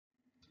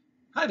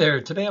Hi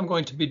there. Today I'm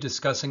going to be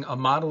discussing a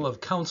model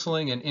of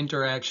counseling and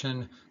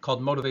interaction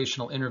called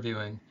motivational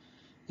interviewing.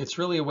 It's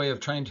really a way of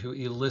trying to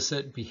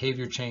elicit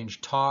behavior change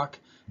talk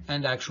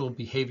and actual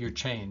behavior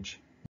change.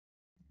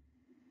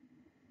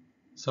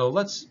 So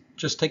let's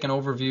just take an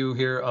overview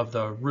here of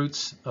the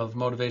roots of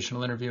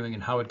motivational interviewing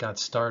and how it got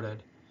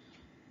started.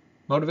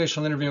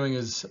 Motivational interviewing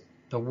is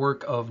the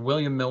work of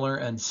William Miller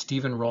and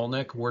Stephen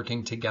Rolnick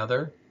working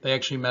together. They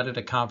actually met at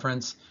a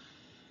conference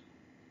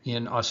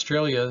in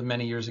Australia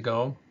many years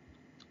ago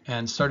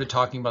and started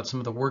talking about some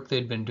of the work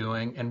they'd been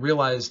doing and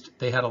realized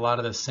they had a lot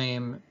of the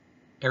same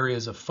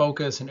areas of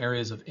focus and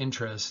areas of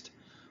interest.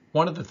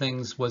 One of the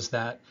things was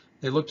that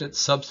they looked at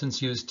substance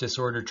use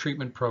disorder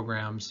treatment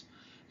programs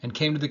and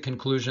came to the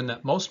conclusion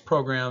that most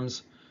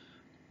programs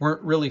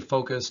weren't really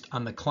focused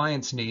on the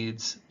client's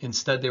needs.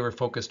 Instead, they were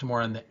focused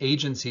more on the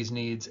agency's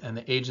needs and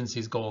the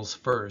agency's goals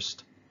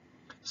first.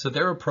 So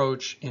their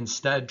approach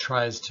instead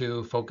tries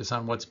to focus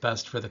on what's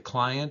best for the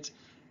client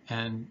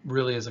and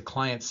really is a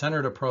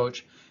client-centered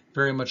approach,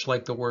 very much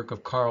like the work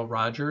of Carl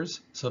Rogers.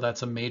 So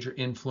that's a major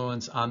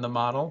influence on the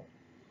model.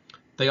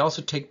 They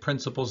also take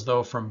principles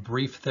though from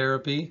brief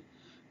therapy,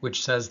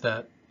 which says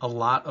that a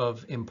lot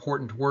of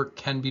important work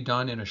can be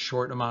done in a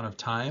short amount of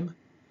time.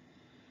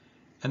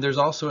 And there's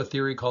also a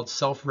theory called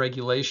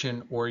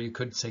self-regulation, or you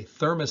could say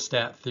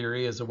thermostat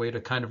theory as a way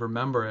to kind of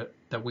remember it,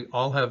 that we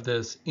all have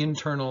this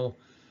internal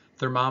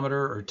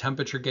thermometer or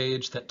temperature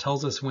gauge that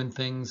tells us when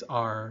things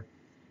are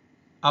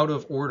out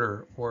of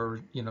order or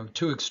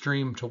too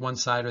extreme to one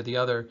side or the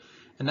other,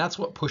 and that's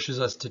what pushes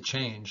us to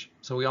change.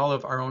 So we all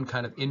have our own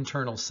kind of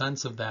internal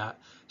sense of that.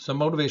 So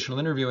motivational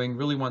interviewing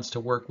really wants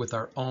to work with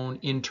our own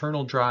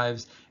internal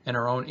drives and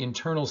our own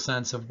internal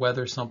sense of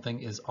whether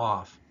something is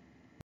off.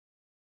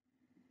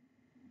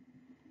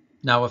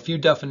 Now, a few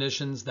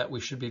definitions that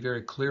we should be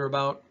very clear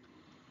about.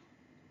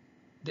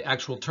 The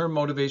actual term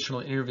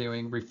motivational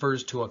interviewing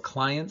refers to a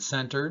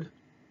client-centered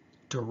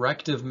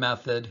directive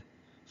method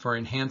for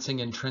enhancing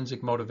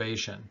intrinsic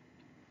motivation.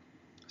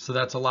 So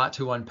that's a lot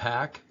to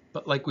unpack,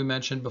 but like we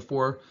mentioned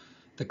before,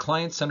 the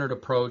client-centered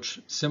approach,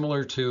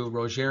 similar to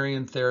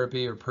Rogerian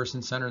therapy or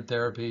person-centered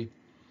therapy,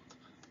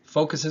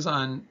 focuses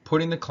on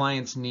putting the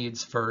client's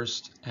needs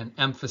first and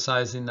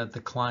emphasizing that the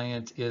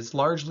client is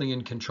largely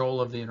in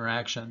control of the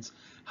interactions.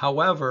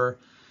 However,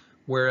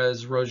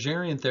 whereas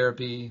Rogerian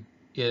therapy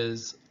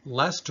is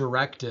less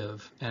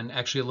directive and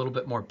actually a little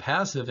bit more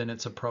passive in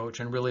its approach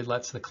and really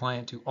lets the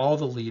client do all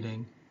the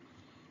leading,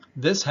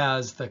 this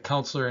has the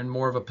counselor in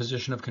more of a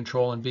position of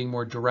control and being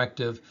more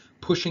directive,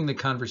 pushing the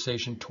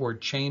conversation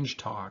toward change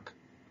talk.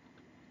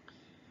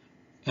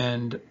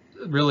 And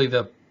really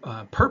the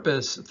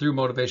purpose through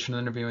motivational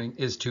interviewing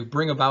is to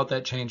bring about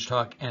that change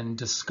talk and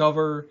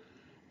discover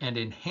and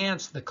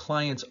enhance the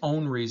client's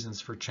own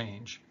reasons for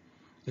change.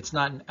 It's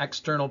not an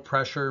external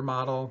pressure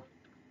model,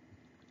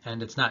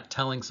 and it's not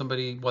telling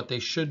somebody what they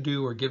should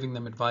do or giving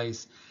them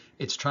advice.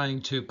 It's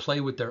trying to play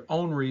with their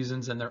own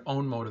reasons and their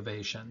own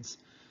motivations.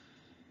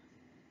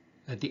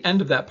 At the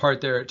end of that part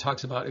there, it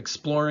talks about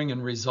exploring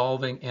and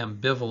resolving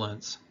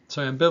ambivalence.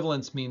 So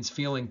ambivalence means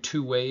feeling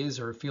two ways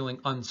or feeling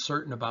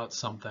uncertain about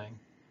something.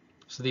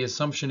 So the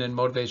assumption in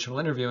motivational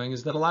interviewing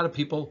is that a lot of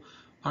people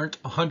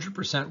aren't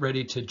 100%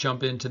 ready to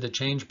jump into the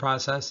change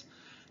process.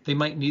 They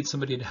might need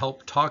somebody to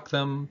help talk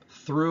them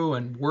through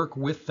and work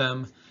with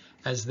them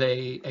as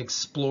they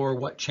explore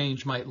what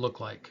change might look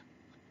like.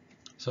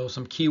 So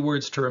some key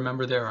words to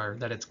remember there are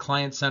that it's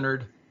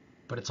client-centered,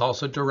 but it's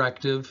also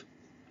directive.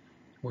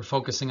 We're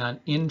focusing on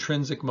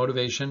intrinsic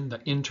motivation,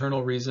 the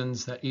internal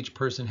reasons that each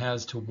person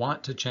has to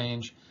want to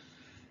change.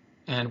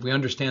 And we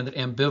understand that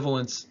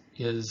ambivalence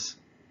is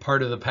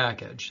part of the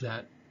package,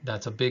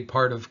 that's a big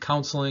part of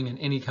counseling and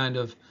any kind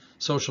of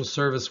social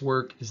service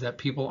work, is that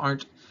people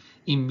aren't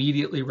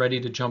immediately ready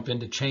to jump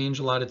into change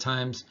a lot of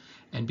times,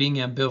 and being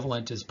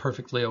ambivalent is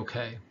perfectly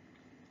okay.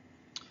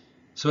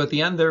 So at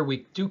the end there,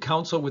 we do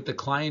counsel with the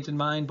client in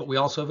mind, but we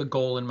also have a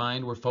goal in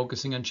mind. We're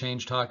focusing on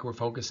change talk. We're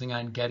focusing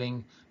on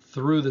getting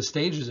through the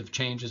stages of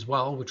change as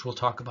well, which we'll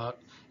talk about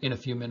in a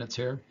few minutes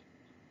here.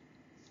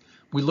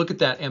 We look at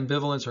that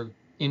ambivalence or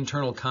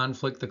internal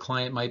conflict the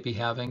client might be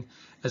having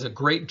as a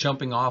great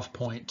jumping off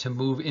point to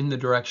move in the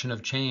direction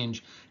of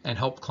change and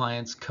help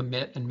clients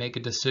commit and make a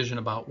decision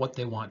about what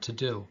they want to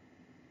do.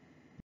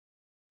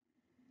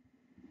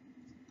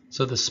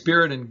 So the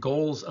spirit and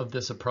goals of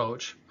this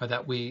approach are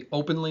that we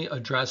openly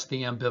address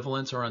the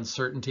ambivalence or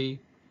uncertainty.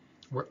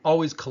 We're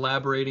always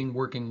collaborating,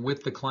 working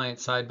with the client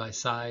side by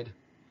side.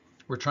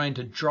 We're trying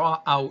to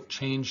draw out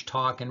change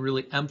talk and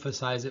really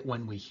emphasize it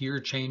when we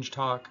hear change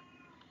talk.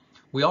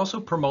 We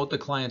also promote the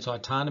client's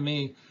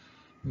autonomy,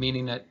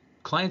 meaning that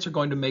clients are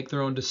going to make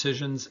their own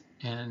decisions,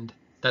 and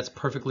that's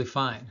perfectly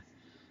fine.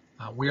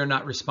 We are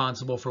not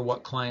responsible for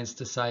what clients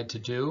decide to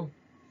do,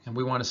 and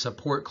we want to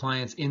support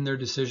clients in their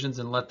decisions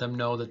and let them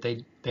know that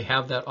they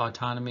have that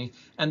autonomy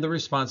and the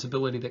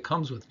responsibility that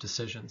comes with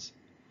decisions.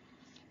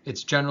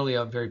 It's generally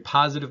a very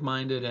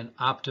positive-minded and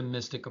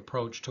optimistic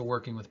approach to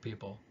working with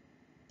people.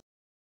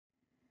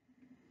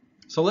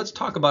 So let's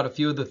talk about a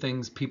few of the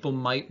things people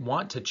might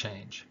want to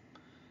change.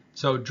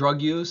 So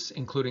drug use,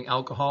 including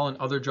alcohol and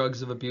other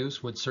drugs of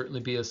abuse, would certainly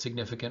be a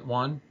significant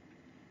one.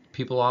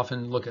 People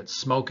often look at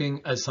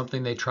smoking as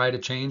something they try to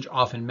change,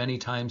 often many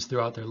times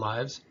throughout their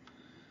lives.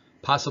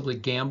 Possibly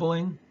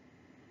gambling,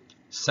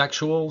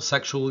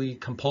 sexually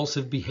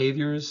compulsive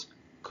behaviors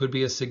could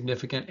be a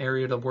significant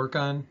area to work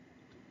on.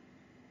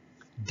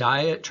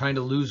 Diet, trying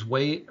to lose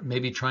weight,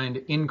 maybe trying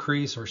to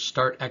increase or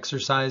start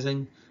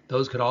exercising.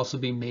 Those could also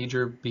be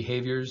major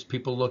behaviors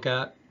people look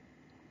at,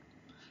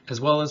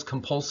 as well as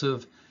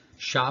compulsive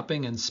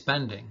shopping and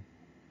spending.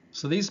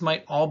 So these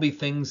might all be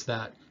things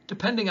that,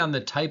 depending on the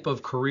type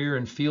of career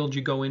and field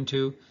you go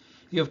into,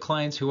 you have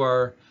clients who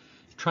are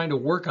trying to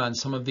work on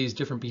some of these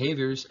different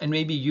behaviors, and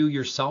maybe you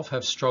yourself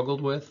have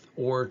struggled with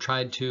or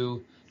tried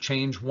to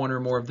change one or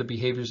more of the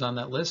behaviors on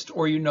that list,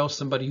 or you know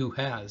somebody who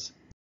has.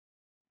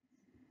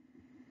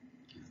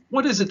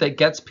 What is it that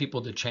gets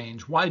people to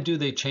change? Why do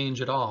they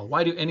change at all?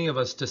 Why do any of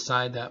us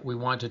decide that we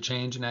want to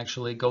change and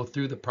actually go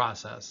through the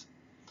process?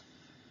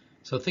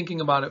 So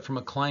thinking about it from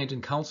a client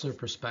and counselor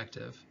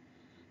perspective,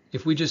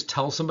 if we just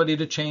tell somebody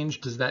to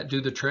change, does that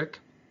do the trick?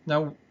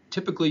 Now,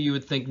 typically you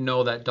would think,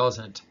 no, that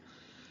doesn't.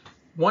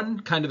 One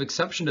kind of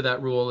exception to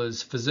that rule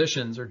is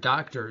physicians or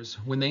doctors.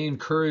 When they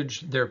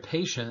encourage their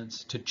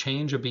patients to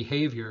change a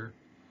behavior,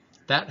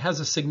 that has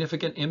a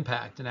significant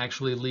impact and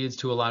actually leads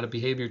to a lot of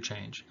behavior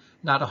change.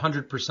 Not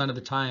 100% of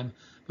the time,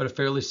 but a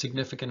fairly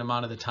significant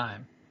amount of the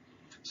time.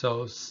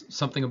 So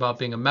something about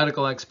being a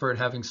medical expert,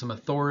 having some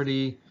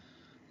authority,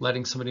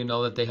 letting somebody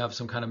know that they have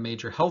some kind of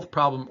major health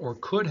problem or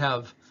could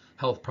have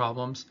health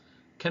problems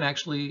can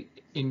actually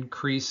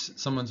increase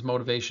someone's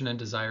motivation and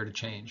desire to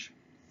change.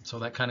 So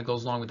that kind of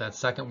goes along with that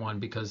second one,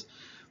 because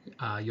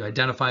you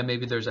identify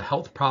maybe there's a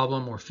health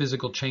problem or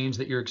physical change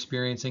that you're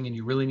experiencing and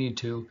you really need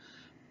to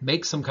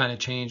make some kind of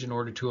change in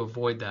order to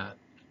avoid that.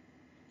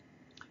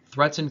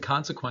 Threats and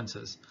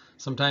consequences.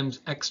 Sometimes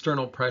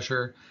external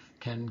pressure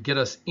can get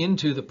us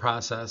into the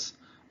process.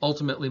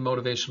 Ultimately,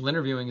 motivational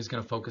interviewing is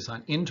going to focus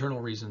on internal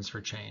reasons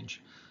for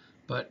change,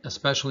 but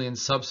especially in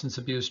substance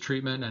abuse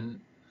treatment and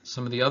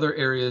some of the other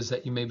areas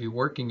that you may be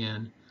working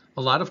in,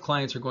 a lot of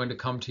clients are going to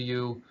come to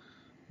you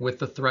with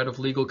the threat of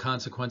legal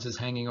consequences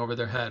hanging over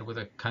their head, with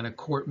a kind of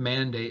court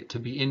mandate to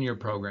be in your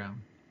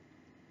program.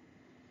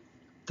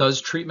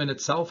 Does treatment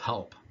itself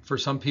help? For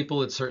some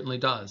people, it certainly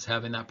does.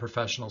 Having that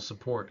professional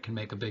support can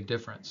make a big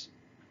difference.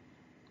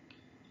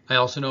 I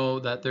also know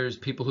that there's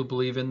people who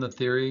believe in the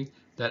theory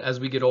that as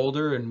we get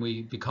older and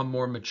we become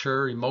more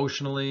mature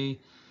emotionally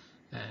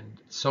and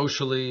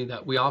socially,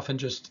 that we often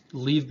just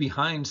leave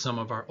behind some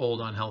of our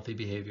old unhealthy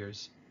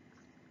behaviors.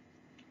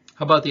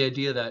 How about the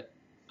idea that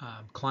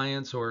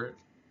clients or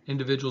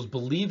individuals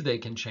believe they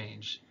can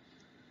change?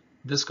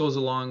 This goes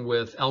along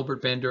with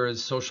Albert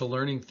Bandura's social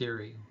learning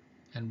theory,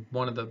 and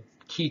one of the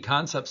key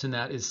concepts in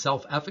that is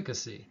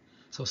self-efficacy.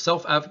 So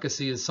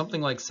self-efficacy is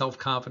something like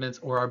self-confidence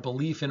or our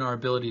belief in our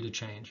ability to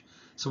change.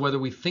 So whether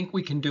we think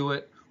we can do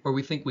it or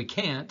we think we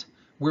can't,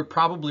 we're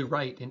probably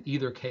right in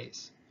either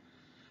case.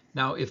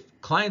 Now, if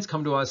clients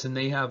come to us and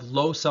they have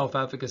low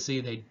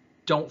self-efficacy, they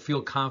don't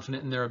feel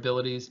confident in their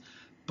abilities,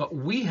 but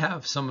we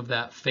have some of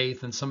that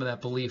faith and some of that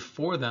belief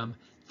for them,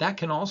 that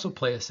can also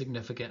play a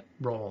significant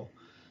role.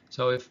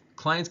 So if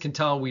clients can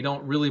tell we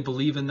don't really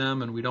believe in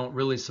them and we don't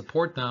really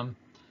support them,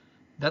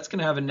 that's going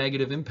to have a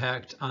negative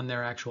impact on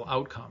their actual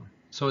outcome.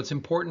 So it's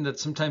important that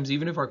sometimes,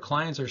 even if our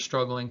clients are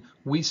struggling,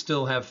 we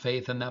still have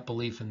faith and that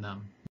belief in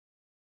them.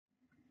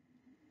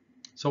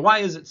 So why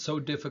is it so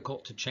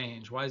difficult to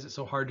change? Why is it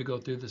so hard to go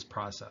through this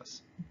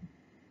process?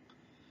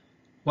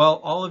 Well,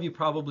 all of you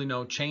probably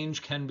know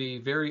change can be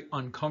very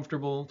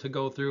uncomfortable to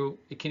go through.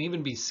 It can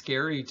even be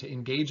scary to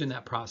engage in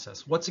that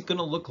process. What's it going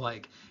to look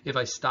like if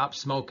I stop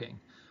smoking?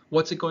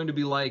 What's it going to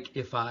be like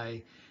if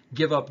I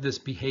give up this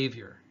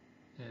behavior?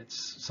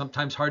 It's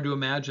sometimes hard to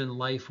imagine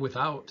life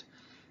without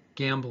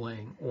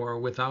gambling or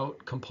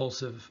without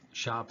compulsive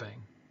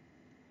shopping.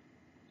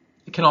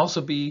 It can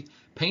also be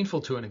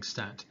painful to an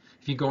extent.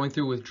 If you're going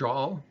through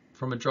withdrawal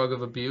from a drug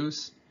of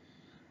abuse,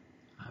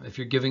 if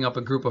you're giving up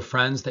a group of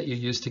friends that you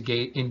used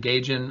to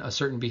engage in a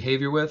certain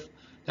behavior with,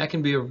 that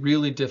can be a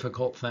really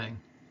difficult thing.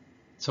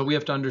 So we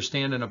have to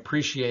understand and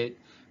appreciate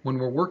when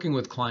we're working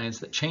with clients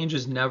that change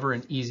is never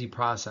an easy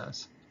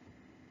process.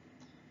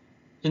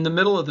 In the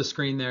middle of the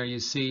screen there, you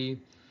see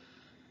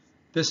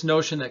this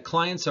notion that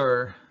clients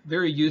are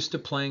very used to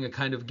playing a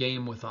kind of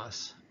game with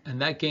us.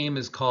 And that game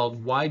is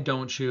called, why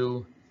don't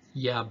you,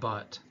 yeah,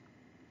 but.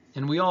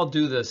 And we all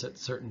do this at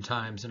certain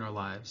times in our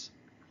lives.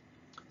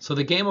 So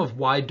the game of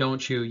why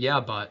don't you, yeah,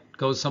 but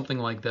goes something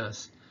like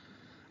this.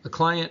 A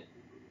client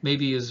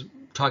maybe is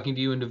talking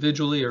to you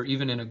individually or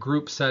even in a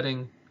group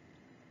setting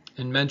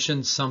and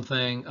mentions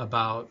something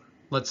about,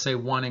 let's say,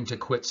 wanting to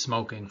quit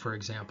smoking, for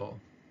example.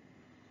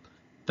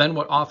 Then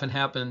what often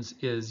happens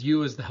is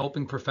you, as the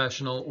helping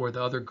professional or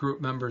the other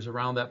group members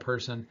around that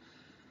person,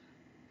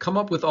 come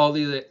up with all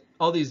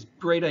these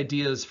great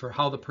ideas for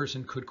how the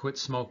person could quit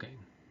smoking.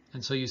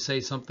 And so you say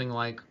something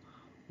like,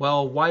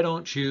 well, why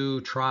don't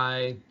you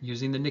try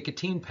using the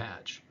nicotine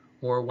patch?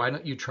 Or why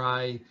don't you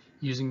try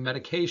using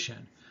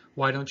medication?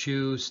 Why don't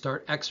you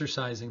start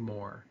exercising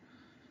more?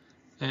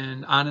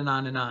 And on and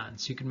on and on.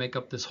 So you can make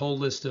up this whole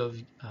list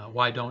of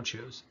why don't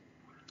yous.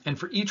 And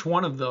for each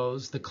one of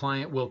those, the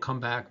client will come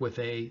back with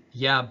a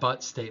yeah,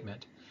 but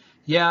statement.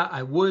 Yeah,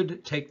 I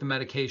would take the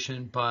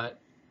medication, but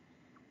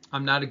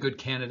I'm not a good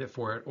candidate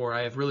for it, or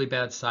I have really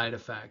bad side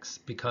effects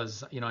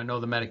because, I know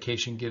the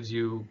medication gives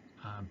you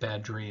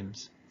bad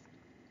dreams.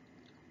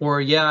 Or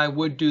yeah, I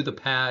would do the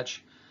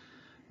patch,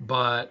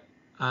 but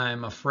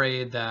I'm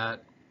afraid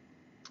that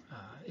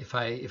if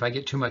I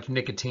get too much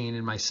nicotine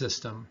in my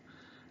system,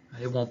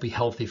 it won't be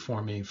healthy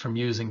for me from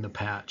using the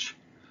patch.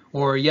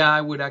 Or yeah,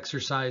 I would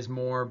exercise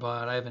more,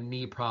 but I have a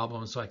knee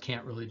problem, so I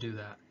can't really do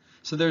that.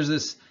 So there's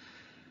this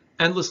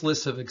endless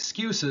list of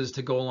excuses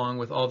to go along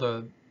with all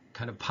the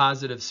kind of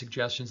positive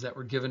suggestions that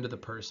were given to the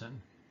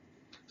person.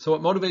 So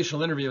what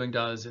motivational interviewing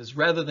does is,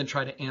 rather than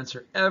try to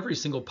answer every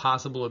single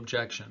possible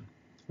objection,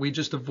 we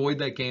just avoid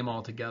that game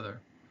altogether.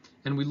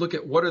 And we look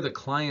at what are the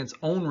client's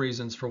own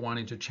reasons for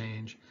wanting to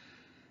change.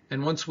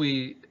 And once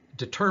we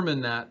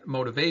determine that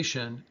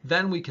motivation,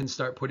 then we can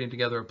start putting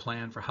together a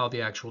plan for how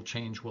the actual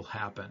change will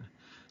happen.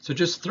 So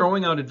just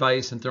throwing out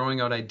advice and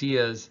throwing out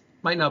ideas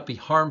might not be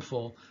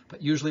harmful,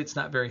 but usually it's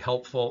not very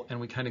helpful, and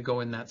we kind of go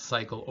in that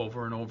cycle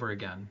over and over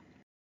again.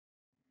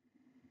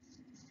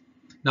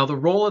 Now, the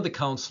role of the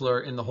counselor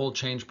in the whole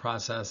change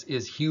process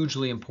is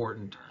hugely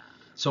important.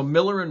 So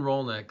Miller and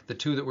Rolnick, the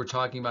two that we're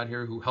talking about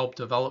here who helped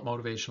develop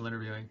motivational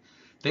interviewing,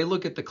 they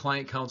look at the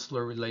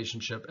client-counselor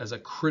relationship as a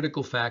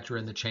critical factor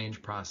in the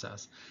change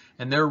process.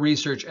 And their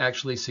research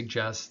actually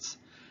suggests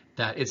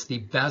that it's the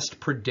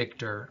best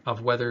predictor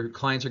of whether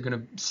clients are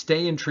going to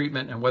stay in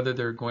treatment and whether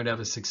they're going to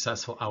have a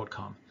successful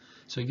outcome.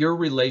 So your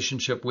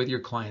relationship with your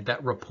client,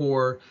 that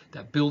rapport,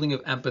 that building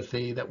of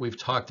empathy that we've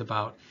talked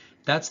about,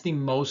 that's the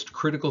most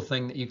critical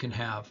thing that you can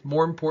have.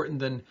 More important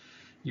than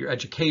your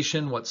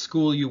education, what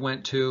school you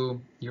went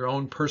to, your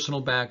own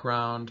personal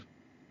background,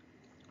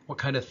 what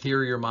kind of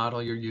theory or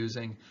model you're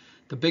using.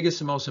 The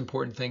biggest and most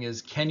important thing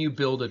is, can you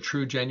build a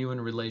true,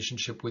 genuine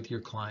relationship with your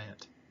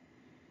client?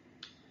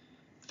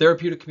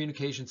 Therapeutic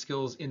communication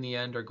skills in the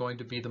end are going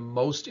to be the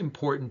most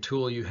important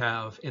tool you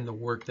have in the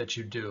work that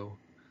you do.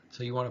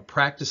 So you want to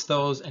practice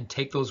those and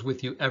take those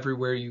with you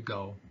everywhere you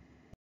go.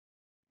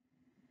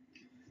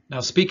 Now,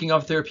 speaking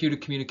of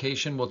therapeutic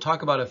communication, we'll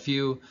talk about a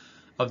few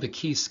of the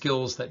key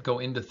skills that go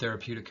into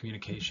therapeutic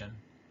communication.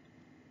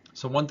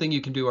 So one thing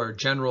you can do are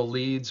general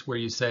leads, where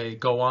you say,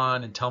 go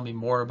on and tell me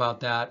more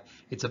about that.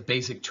 It's a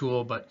basic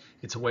tool, but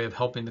it's a way of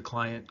helping the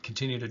client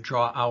continue to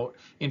draw out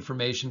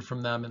information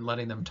from them and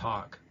letting them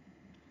talk.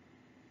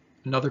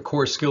 Another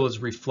core skill is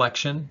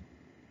reflection,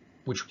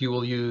 which you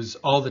will use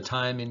all the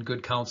time in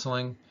good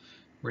counseling,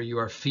 where you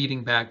are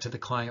feeding back to the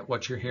client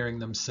what you're hearing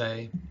them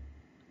say.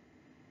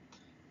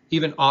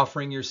 Even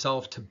offering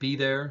yourself to be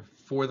there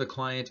for the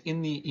client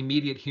in the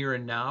immediate here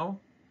and now,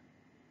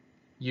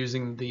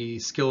 using the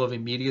skill of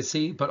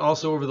immediacy, but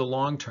also over the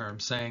long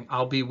term, saying,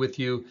 I'll be with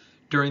you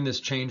during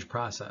this change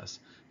process.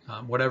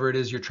 Whatever it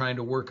is you're trying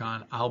to work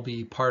on, I'll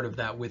be part of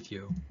that with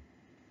you.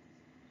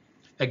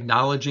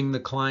 Acknowledging the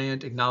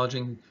client,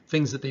 acknowledging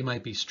things that they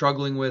might be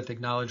struggling with,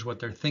 acknowledge what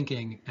they're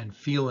thinking and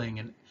feeling,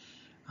 and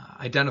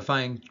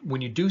identifying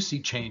when you do see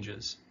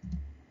changes.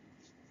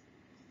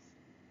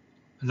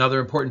 Another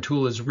important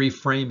tool is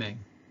reframing.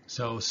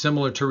 So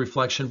similar to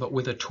reflection, but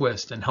with a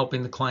twist, and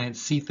helping the client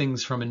see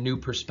things from a new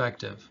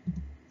perspective.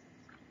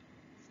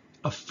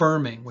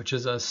 Affirming, which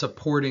is a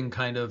supporting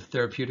kind of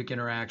therapeutic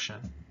interaction.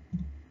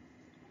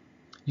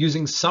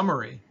 Using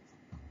summary,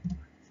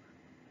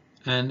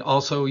 and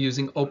also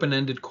using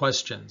open-ended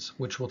questions,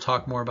 which we'll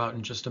talk more about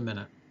in just a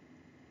minute.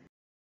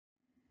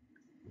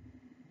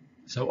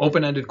 So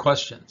open-ended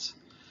questions.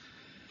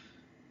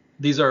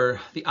 These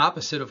are the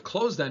opposite of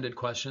closed-ended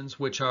questions,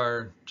 which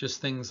are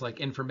just things like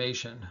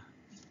information.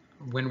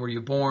 When were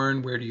you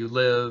born? Where do you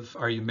live?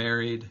 Are you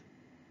married?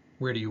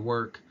 Where do you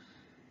work?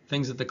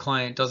 Things that the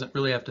client doesn't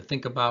really have to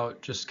think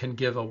about, just can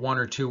give a 1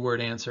 or 2 word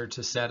answer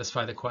to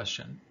satisfy the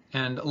question.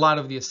 And a lot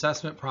of the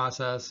assessment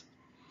process,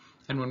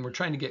 and when we're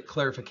trying to get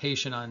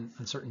clarification on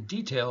certain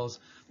details,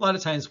 a lot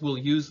of times we'll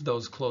use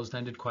those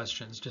closed-ended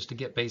questions just to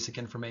get basic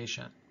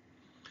information.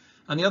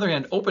 On the other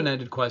hand,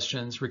 open-ended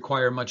questions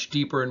require much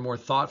deeper and more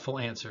thoughtful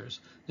answers.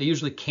 They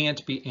usually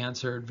can't be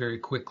answered very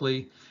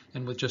quickly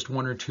and with just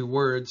 1 or 2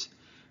 words.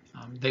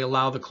 They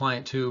allow the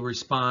client to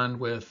respond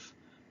with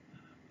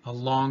a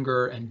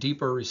longer and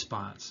deeper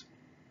response.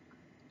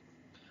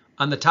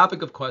 On the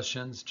topic of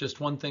questions, just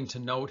one thing to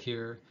note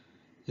here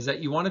is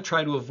that you want to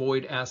try to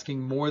avoid asking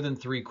more than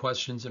 3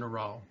 questions in a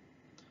row.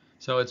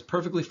 So it's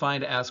perfectly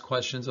fine to ask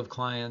questions of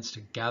clients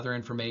to gather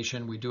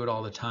information. We do it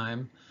all the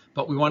time,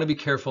 but we want to be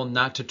careful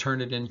not to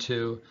turn it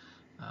into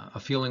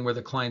a feeling where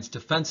the client's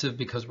defensive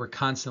because we're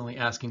constantly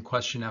asking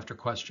question after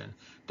question.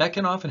 That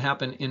can often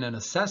happen in an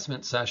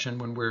assessment session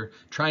when we're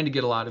trying to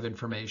get a lot of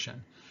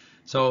information.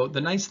 So the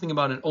nice thing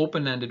about an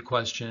open-ended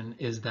question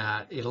is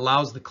that it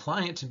allows the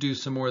client to do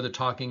some more of the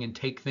talking and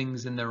take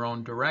things in their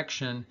own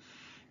direction,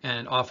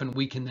 And often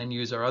we can then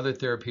use our other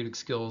therapeutic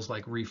skills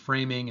like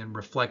reframing and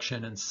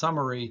reflection and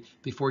summary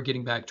before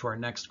getting back to our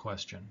next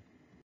question.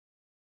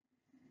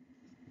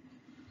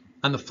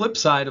 On the flip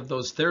side of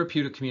those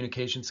therapeutic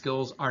communication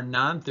skills are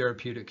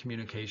non-therapeutic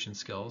communication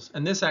skills,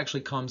 and this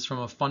actually comes from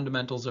a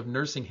Fundamentals of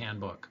Nursing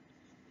handbook.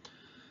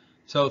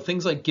 So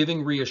things like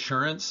giving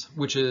reassurance,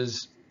 which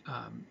is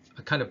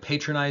a kind of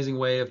patronizing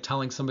way of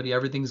telling somebody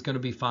everything's going to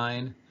be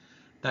fine,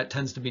 that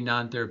tends to be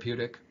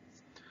non-therapeutic.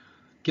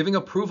 Giving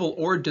approval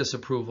or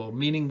disapproval,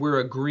 meaning we're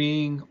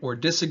agreeing or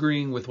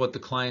disagreeing with what the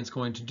client's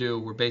going to do.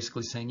 We're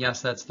basically saying,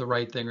 yes, that's the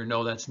right thing, or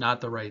no, that's not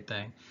the right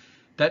thing.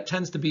 That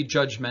tends to be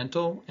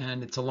judgmental,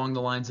 and it's along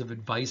the lines of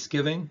advice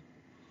giving.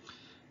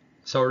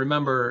 So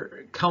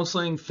remember,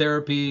 counseling,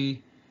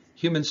 therapy,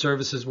 human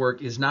services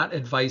work is not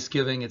advice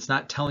giving. It's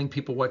not telling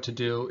people what to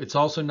do. It's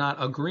also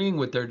not agreeing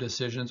with their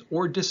decisions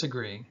or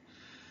disagreeing.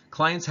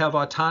 Clients have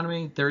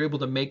autonomy. They're able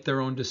to make their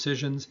own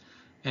decisions,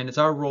 and it's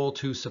our role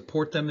to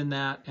support them in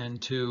that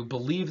and to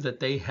believe that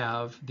they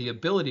have the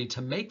ability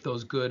to make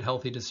those good,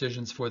 healthy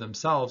decisions for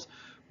themselves.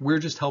 We're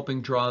just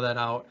helping draw that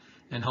out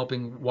and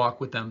helping walk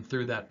with them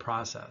through that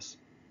process.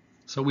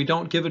 So we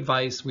don't give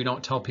advice. We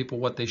don't tell people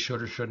what they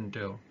should or shouldn't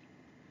do.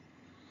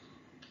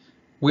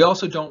 We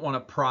also don't want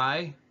to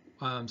pry.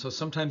 So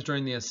sometimes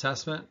during the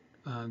assessment,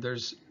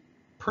 there's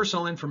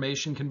personal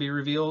information can be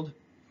revealed.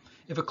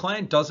 If a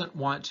client doesn't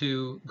want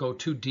to go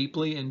too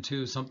deeply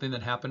into something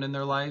that happened in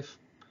their life,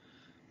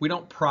 we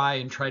don't pry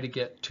and try to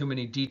get too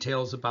many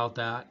details about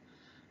that.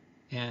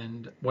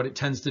 And what it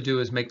tends to do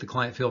is make the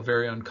client feel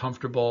very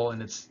uncomfortable,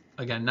 and it's,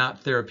 again,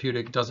 not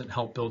therapeutic, doesn't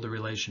help build a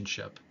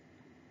relationship.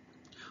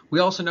 We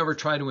also never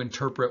try to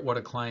interpret what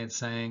a client's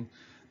saying,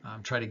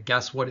 try to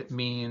guess what it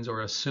means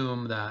or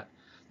assume that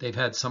they've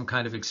had some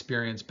kind of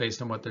experience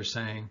based on what they're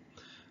saying.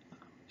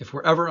 If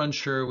we're ever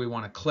unsure, we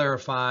want to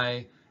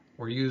clarify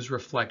or use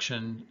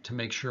reflection to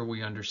make sure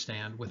we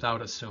understand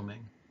without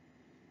assuming.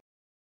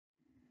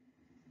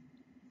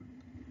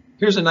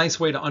 Here's a nice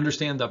way to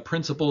understand the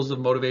principles of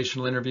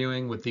motivational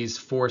interviewing with these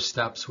 4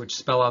 steps, which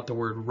spell out the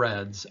word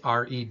REDS,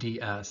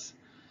 R-E-D-S.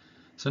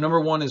 So number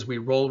 1 is we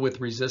roll with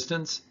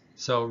resistance.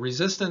 So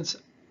resistance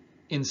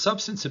in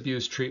substance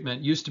abuse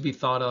treatment used to be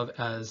thought of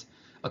as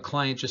a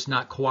client just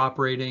not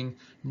cooperating,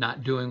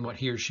 not doing what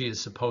he or she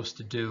is supposed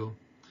to do.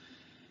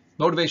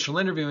 Motivational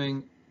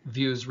interviewing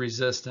views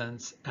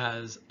resistance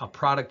as a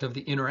product of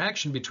the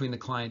interaction between the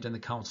client and the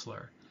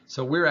counselor.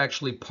 So we're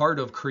actually part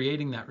of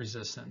creating that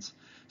resistance.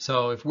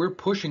 So if we're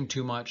pushing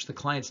too much, the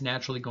client's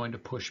naturally going to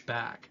push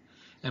back.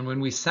 And when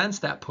we sense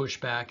that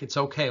pushback, it's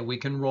okay. We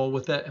can roll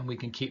with it and we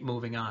can keep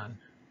moving on.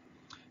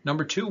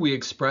 Number 2, we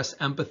express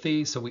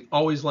empathy. So we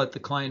always let the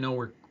client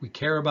know we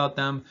care about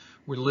them.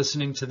 We're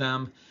listening to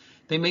them.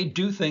 They may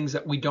do things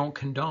that we don't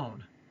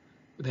condone.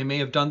 They may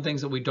have done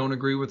things that we don't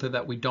agree with or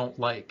that we don't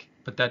like,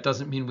 but that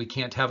doesn't mean we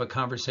can't have a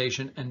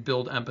conversation and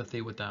build empathy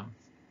with them.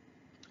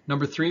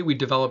 Number 3, we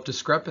develop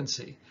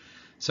discrepancy.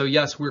 So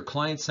yes, we're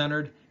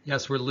client-centered.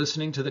 Yes, we're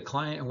listening to the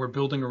client and we're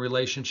building a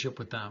relationship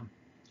with them.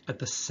 At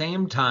the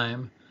same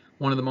time,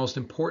 one of the most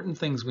important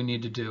things we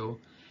need to do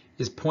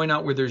is point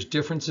out where there's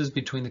differences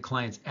between the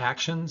client's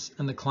actions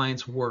and the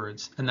client's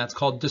words, and that's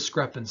called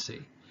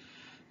discrepancy.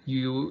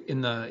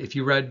 If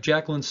you read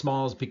Jacqueline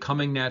Small's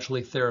Becoming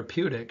Naturally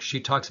Therapeutic, she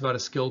talks about a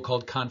skill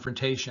called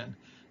confrontation.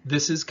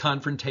 This is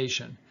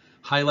confrontation,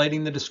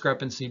 highlighting the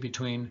discrepancy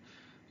between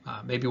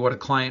maybe what a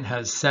client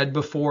has said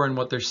before and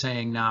what they're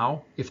saying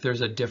now, if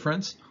there's a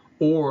difference,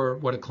 or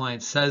what a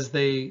client says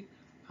they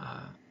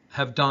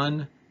have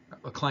done,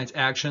 a client's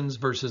actions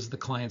versus the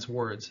client's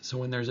words. So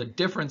when there's a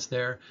difference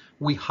there,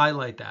 we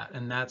highlight that,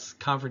 and that's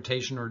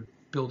confrontation or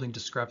building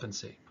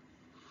discrepancy.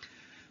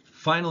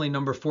 Finally,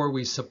 number 4,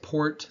 we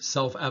support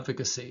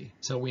self-efficacy.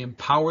 So we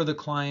empower the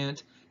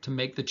client to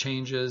make the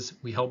changes.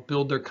 We help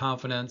build their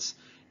confidence,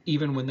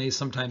 even when they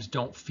sometimes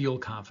don't feel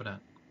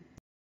confident.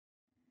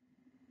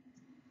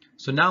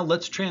 So now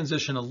let's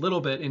transition a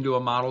little bit into a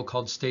model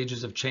called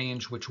Stages of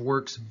Change, which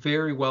works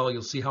very well.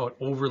 You'll see how it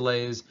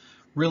overlays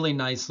really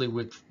nicely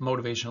with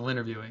motivational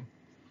interviewing.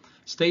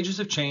 Stages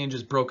of Change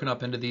is broken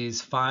up into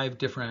these 5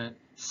 different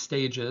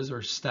stages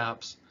or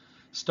steps,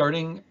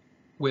 starting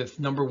with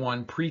number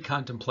 1,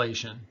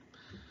 pre-contemplation.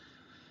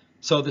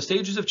 So the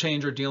stages of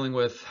change are dealing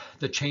with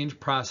the change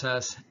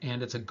process,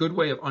 and it's a good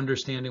way of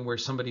understanding where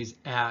somebody's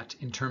at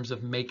in terms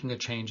of making a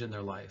change in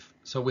their life.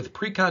 So with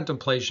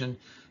pre-contemplation,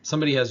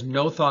 somebody has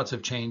no thoughts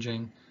of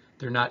changing.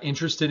 They're not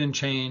interested in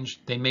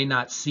change. They may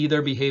not see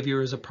their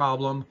behavior as a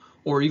problem,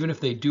 or even if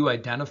they do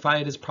identify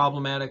it as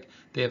problematic,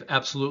 they have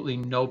absolutely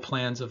no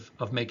plans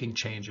of making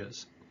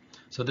changes.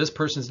 So this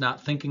person's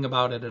not thinking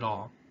about it at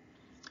all.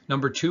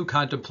 Number 2,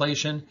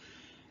 contemplation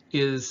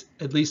is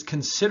at least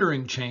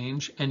considering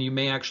change, and you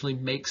may actually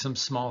make some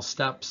small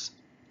steps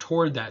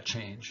toward that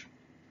change.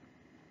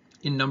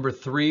 In number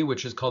 3,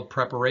 which is called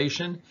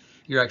preparation,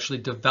 you're actually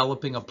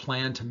developing a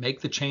plan to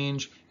make the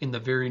change in the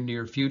very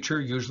near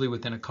future, usually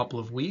within a couple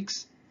of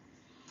weeks.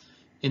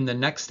 In the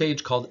next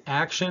stage called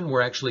action,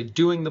 we're actually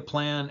doing the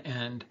plan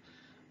and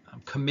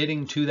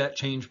committing to that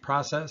change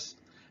process.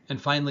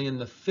 And finally, in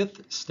the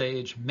fifth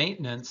stage,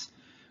 maintenance,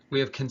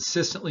 we have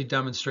consistently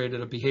demonstrated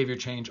a behavior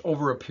change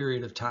over a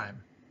period of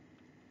time.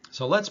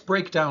 So let's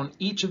break down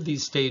each of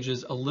these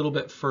stages a little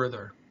bit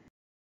further.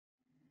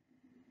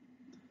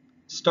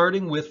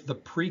 Starting with the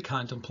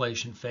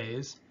pre-contemplation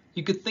phase,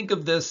 you could think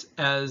of this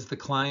as the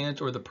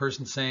client or the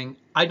person saying,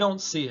 I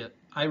don't see it.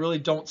 I really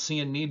don't see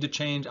a need to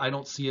change. I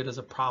don't see it as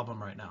a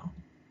problem right now.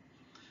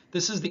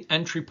 This is the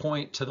entry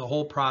point to the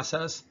whole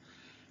process.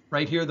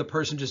 Right here, the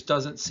person just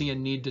doesn't see a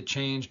need to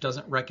change,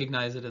 doesn't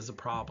recognize it as a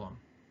problem.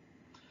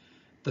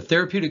 The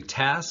therapeutic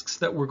tasks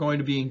that we're going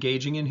to be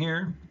engaging in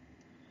here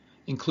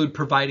include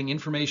providing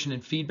information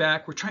and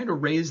feedback. We're trying to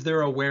raise their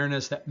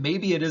awareness that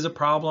maybe it is a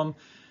problem.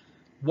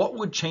 What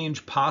would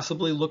change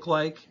possibly look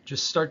like?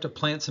 Just start to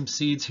plant some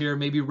seeds here,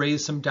 maybe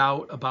raise some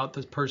doubt about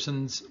the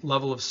person's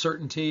level of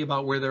certainty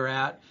about where they're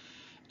at,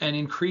 and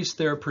increase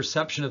their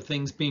perception of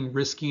things being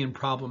risky and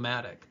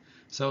problematic.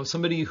 So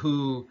somebody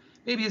who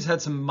maybe has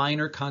had some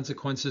minor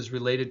consequences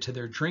related to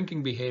their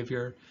drinking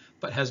behavior,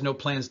 but has no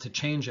plans to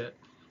change it.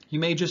 You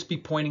may just be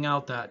pointing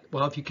out that,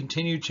 well, if you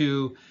continue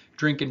to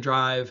drink and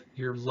drive,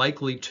 you're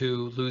likely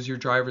to lose your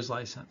driver's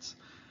license,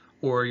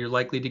 or you're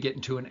likely to get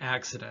into an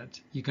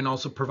accident. You can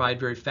also provide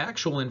very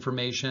factual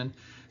information.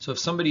 So if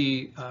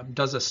somebody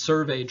does a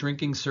survey,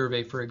 drinking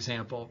survey, for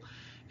example,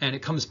 and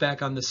it comes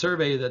back on the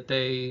survey that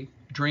they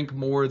drink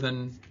more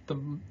than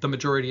the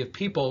majority of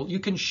people, you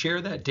can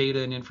share that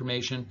data and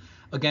information,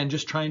 again,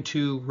 just trying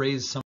to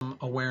raise some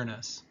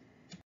awareness.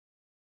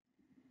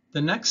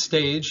 The next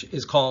stage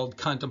is called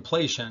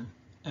contemplation.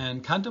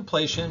 And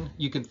contemplation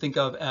you can think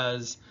of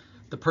as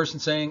the person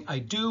saying, I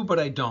do, but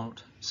I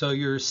don't. So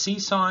you're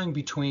seesawing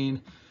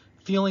between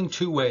feeling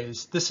two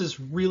ways. This is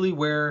really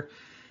where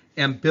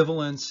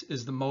ambivalence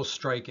is the most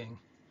striking.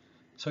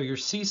 So you're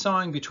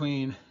seesawing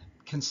between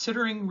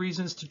considering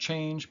reasons to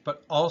change,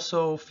 but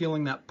also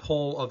feeling that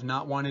pull of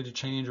not wanting to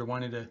change or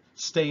wanting to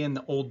stay in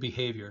the old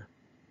behavior.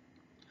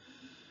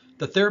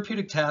 The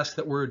therapeutic task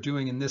that we're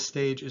doing in this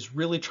stage is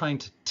really trying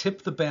to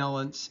tip the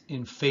balance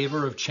in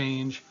favor of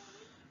change.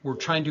 We're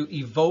trying to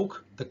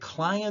evoke the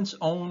client's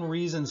own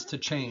reasons to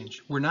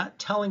change. We're not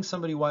telling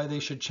somebody why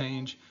they should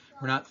change.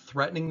 We're not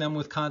threatening them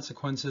with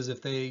consequences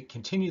if they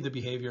continue the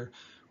behavior.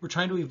 We're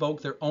trying to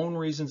evoke their own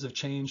reasons of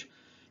change,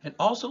 and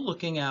also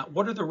looking at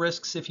what are the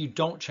risks if you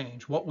don't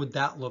change? What would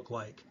that look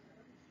like?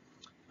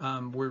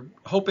 We're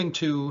hoping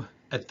to,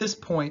 at this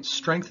point,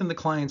 strengthen the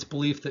client's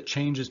belief that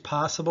change is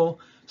possible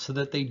so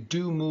that they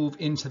do move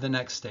into the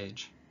next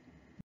stage.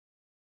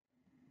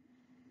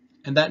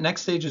 And that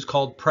next stage is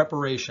called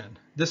preparation.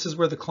 This is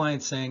where the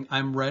client's saying,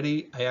 I'm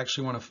ready. I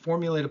actually want to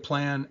formulate a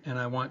plan and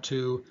I want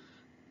to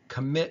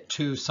commit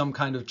to some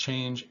kind of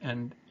change.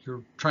 And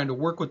you're trying to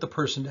work with the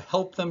person to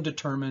help them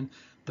determine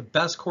the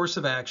best course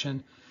of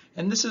action.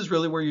 And this is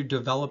really where you're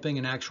developing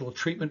an actual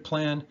treatment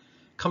plan,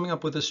 coming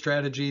up with a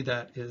strategy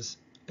that is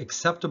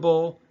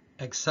acceptable,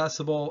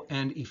 accessible,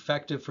 and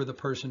effective for the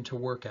person to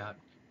work at.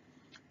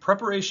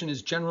 Preparation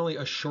is generally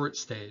a short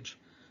stage.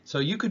 So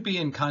you could be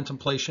in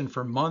contemplation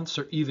for months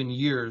or even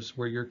years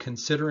where you're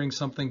considering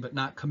something but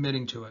not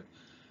committing to it.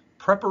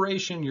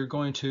 Preparation, you're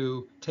going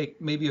to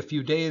take maybe a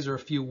few days or a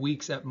few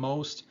weeks at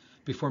most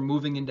before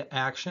moving into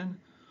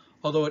action.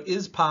 Although it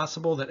is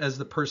possible that as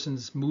the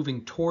person's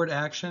moving toward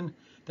action,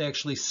 they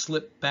actually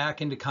slip back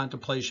into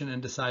contemplation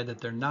and decide that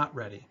they're not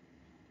ready.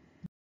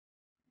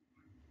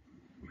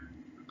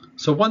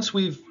 So once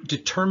we've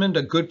determined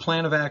a good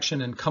plan of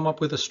action and come up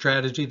with a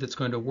strategy that's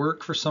going to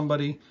work for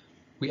somebody,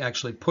 we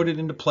actually put it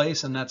into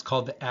place, and that's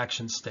called the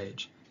action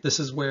stage. This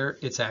is where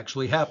it's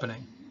actually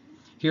happening.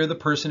 Here the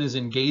person is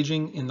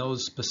engaging in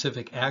those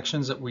specific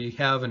actions that we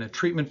have in a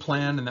treatment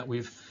plan and that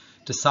we've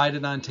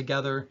decided on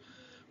together.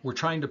 We're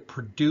trying to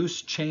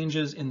produce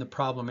changes in the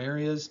problem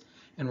areas,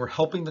 and we're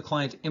helping the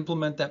client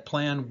implement that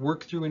plan,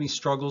 work through any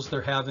struggles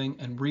they're having,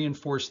 and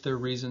reinforce their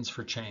reasons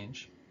for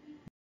change.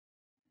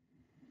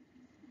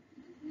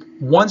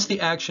 Once the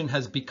action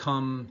has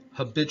become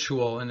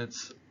habitual and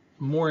it's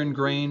more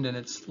ingrained and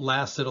it's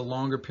lasted a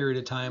longer period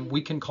of time,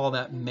 we can call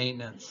that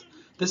maintenance.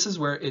 This is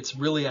where it's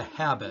really a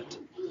habit.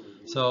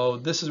 So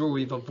this is where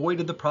we've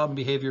avoided the problem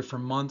behavior for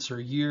months or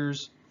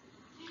years.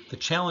 The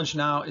challenge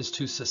now is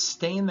to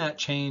sustain that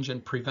change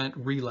and prevent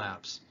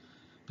relapse,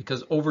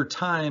 because over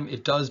time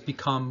it does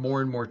become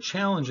more and more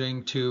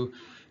challenging to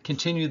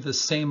continue the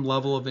same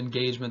level of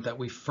engagement that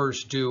we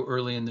first do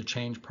early in the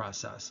change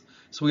process.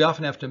 So we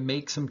often have to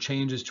make some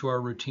changes to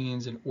our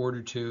routines in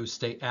order to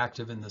stay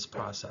active in this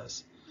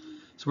process.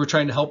 So we're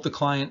trying to help the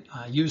client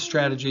use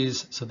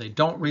strategies so they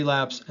don't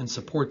relapse and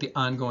support the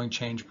ongoing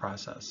change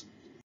process.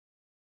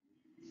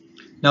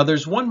 Now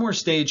there's one more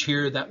stage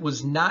here that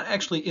was not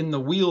actually in the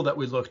wheel that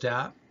we looked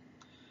at,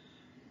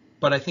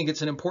 but I think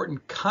it's an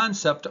important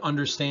concept to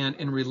understand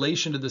in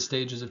relation to the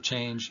stages of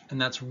change, and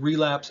that's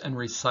relapse and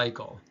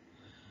recycle.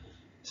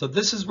 So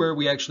this is where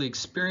we actually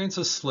experience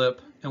a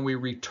slip and we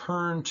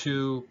return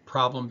to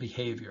problem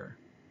behavior.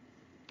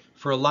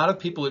 For a lot of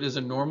people, it is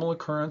a normal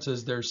occurrence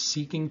as they're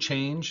seeking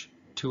change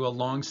to a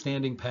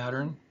long-standing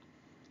pattern.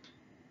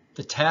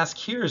 The task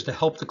here is to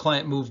help the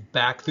client move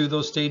back through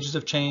those stages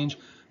of change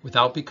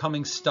without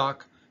becoming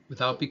stuck,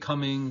 without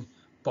becoming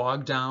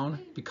bogged down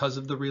because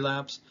of the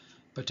relapse,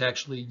 but to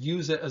actually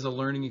use it as a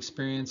learning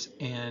experience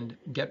and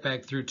get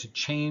back through to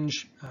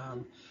change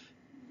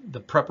the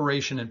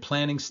preparation and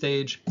planning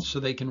stage so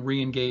they can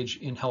re-engage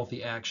in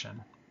healthy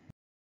action.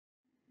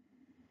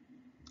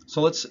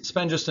 So let's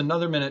spend just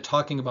another minute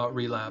talking about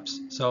relapse.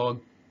 So a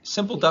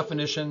simple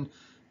definition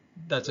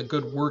that's a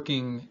good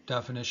working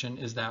definition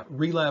is that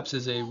relapse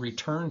is a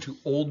return to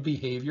old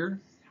behavior.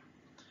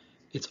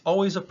 It's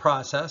always a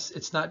process.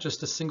 It's not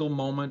just a single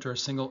moment or a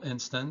single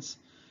instance.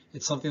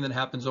 It's something that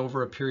happens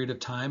over a period of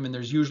time, and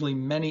there's usually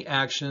many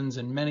actions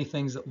and many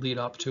things that lead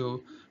up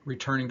to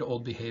returning to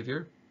old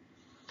behavior.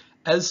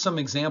 As some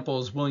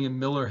examples William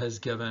Miller has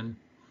given,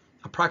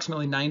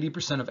 approximately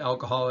 90% of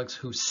alcoholics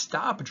who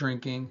stop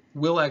drinking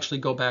will actually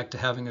go back to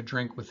having a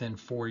drink within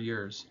 4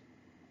 years.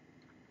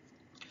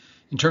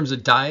 In terms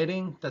of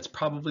dieting, that's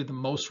probably the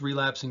most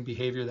relapsing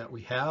behavior that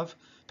we have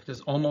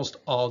because almost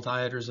all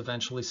dieters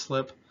eventually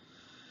slip.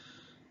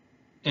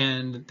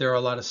 And there are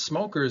a lot of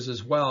smokers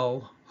as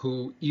well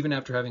who, even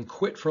after having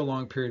quit for a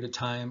long period of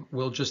time,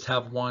 will just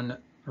have 1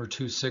 or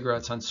 2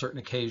 cigarettes on certain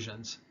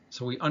occasions.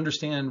 So we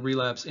understand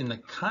relapse in the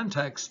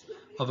context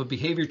of a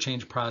behavior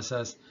change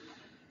process.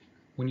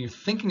 When you're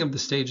thinking of the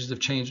stages of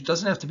change, it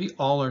doesn't have to be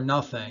all or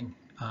nothing.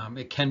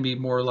 It can be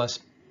more or less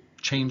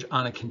change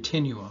on a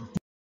continuum.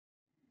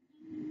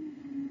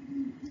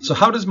 So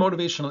how does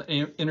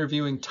motivational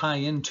interviewing tie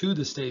into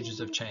the stages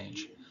of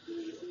change?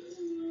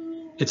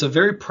 It's a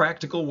very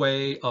practical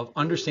way of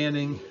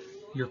understanding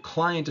your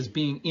client as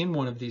being in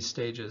one of these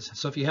stages.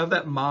 So if you have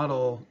that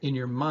model in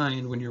your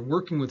mind when you're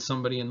working with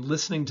somebody and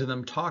listening to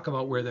them talk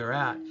about where they're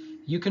at,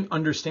 you can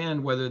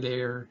understand whether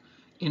they're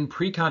in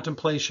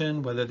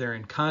pre-contemplation, whether they're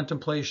in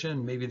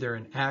contemplation, maybe they're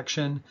in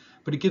action,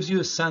 but it gives you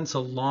a sense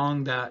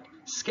along that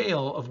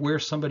scale of where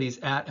somebody's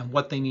at and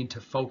what they need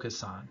to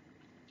focus on.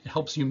 It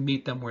helps you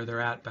meet them where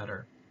they're at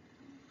better.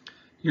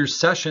 Your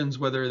sessions,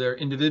 whether they're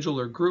individual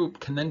or group,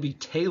 can then be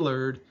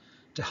tailored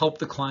to help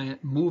the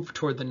client move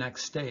toward the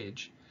next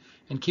stage.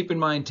 And keep in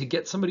mind, to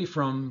get somebody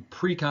from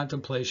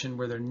pre-contemplation,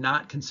 where they're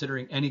not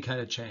considering any kind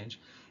of change,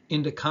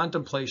 into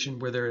contemplation,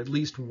 where they're at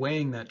least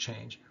weighing that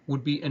change,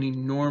 would be an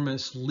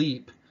enormous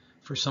leap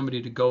for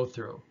somebody to go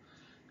through.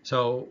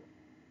 So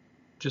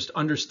just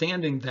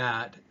understanding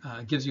that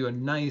gives you a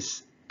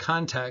nice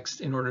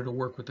context in order to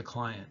work with the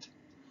client.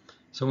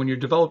 So when you're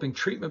developing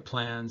treatment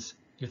plans,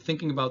 you're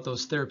thinking about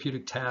those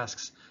therapeutic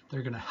tasks that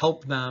are going to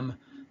help them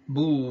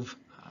move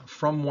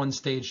from one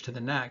stage to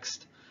the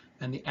next,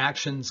 and the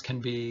actions can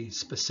be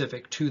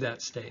specific to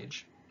that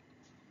stage.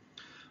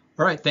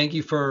 All right, thank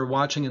you for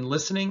watching and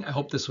listening. I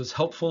hope this was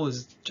helpful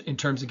in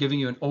terms of giving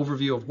you an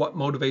overview of what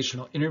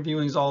motivational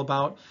interviewing is all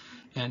about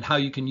and how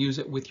you can use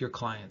it with your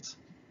clients.